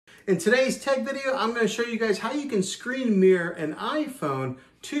In today's tech video, I'm going to show you guys how you can screen mirror an iPhone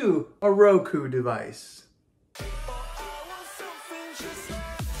to a Roku device.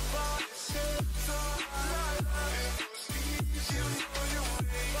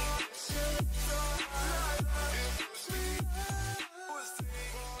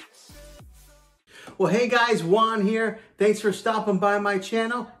 Well, hey guys, Juan here. Thanks for stopping by my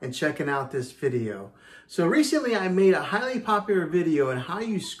channel and checking out this video. So recently I made a highly popular video on how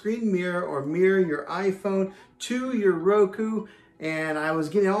you screen mirror or mirror your iPhone to your Roku, and I was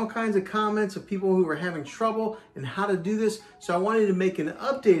getting all kinds of comments of people who were having trouble and how to do this. So I wanted to make an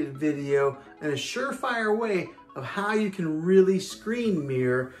updated video and a surefire way of how you can really screen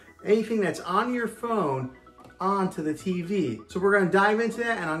mirror anything that's on your phone onto the TV. So we're going to dive into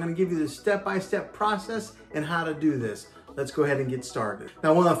that, and I'm going to give you the step-by-step process and how to do this. Let's go ahead and get started.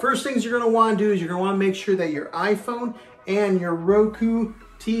 Now, one of the first things you're going to want to do is you're going to want to make sure that your iPhone and your Roku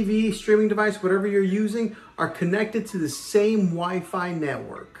TV streaming device, whatever you're using, are connected to the same Wi-Fi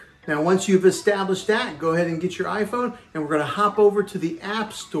network. Now, once you've established that, go ahead and get your iPhone, and we're going to hop over to the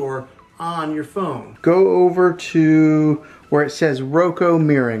App Store on your phone. Go over to where it says Roku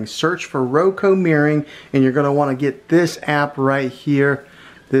mirroring. Search for Roku mirroring, and you're going to want to get this app right here.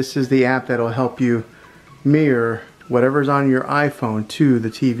 This is the app that'll help you mirror whatever's on your iPhone to the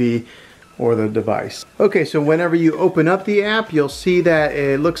TV or the device. Okay, so whenever you open up the app, you'll see that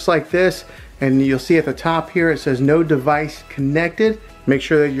it looks like this, and you'll see at the top here it says no device connected. Make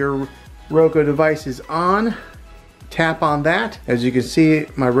sure that your Roku device is on. Tap on that. As you can see,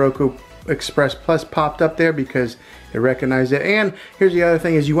 my Roku Express Plus popped up there because it recognized it. And here's the other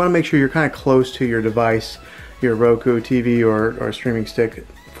thing, is you want to make sure you're kind of close to your device, your Roku TV or streaming stick,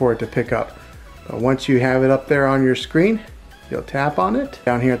 for it to pick up. But once you have it up there on your screen, you'll tap on it.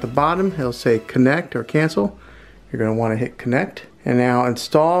 Down here at the bottom, it'll say connect or cancel. You're going to want to hit connect. And now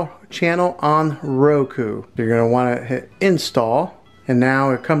install channel on Roku. You're going to want to hit install. And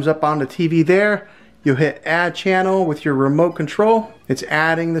now it comes up on the TV there. You'll hit add channel with your remote control. It's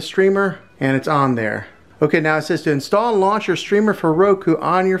adding the streamer and it's on there. Okay, now it says to install and launch your streamer for Roku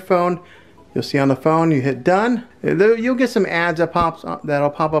on your phone. You'll see on the phone, you hit done. You'll get some ads that'll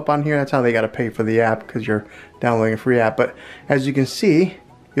pop up on here. That's how they got to pay for the app, because you're downloading a free app. But as you can see,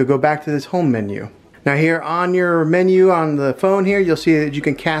 you'll go back to this home menu. Now here on your menu on the phone here, you'll see that you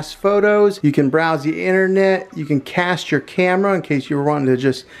can cast photos, you can browse the internet, you can cast your camera in case you were wanting to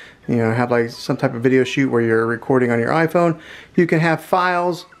just, you know, have like some type of video shoot where you're recording on your iPhone. You can have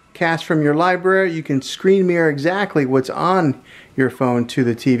files cast from your library. You can screen mirror exactly what's on your phone to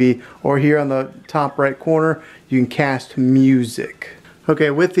the TV, or here on the top right corner, you can cast music. Okay,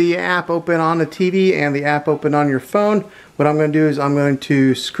 with the app open on the TV and the app open on your phone, what I'm going to do is I'm going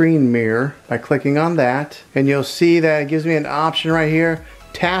to screen mirror by clicking on that, and you'll see that it gives me an option right here,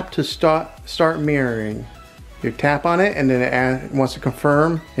 tap to start mirroring. You tap on it, and then it wants to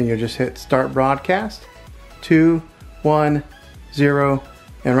confirm, and you'll just hit start broadcast. 2, 1, 0,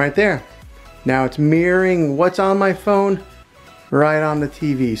 and right there. Now it's mirroring what's on my phone right on the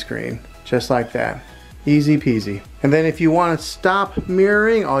TV screen, just like that. Easy peasy. And then if you want to stop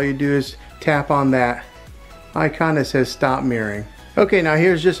mirroring, all you do is tap on that icon that says stop mirroring. Okay, now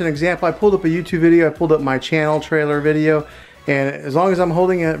here's just an example. I pulled up a YouTube video, I pulled up my channel trailer video, and as long as I'm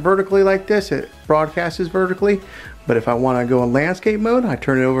holding it vertically like this, it broadcasts vertically. But if I want to go in landscape mode, I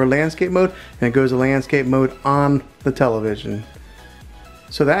turn it over to landscape mode, and it goes to landscape mode on the television.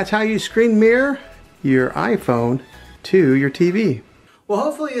 So that's how you screen mirror your iPhone to your TV. Well,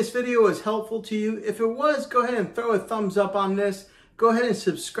 hopefully this video was helpful to you. If it was, go ahead and throw a thumbs up on this. Go ahead and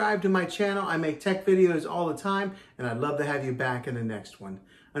subscribe to my channel. I make tech videos all the time, and I'd love to have you back in the next one.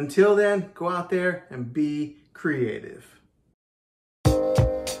 Until then, go out there and be creative.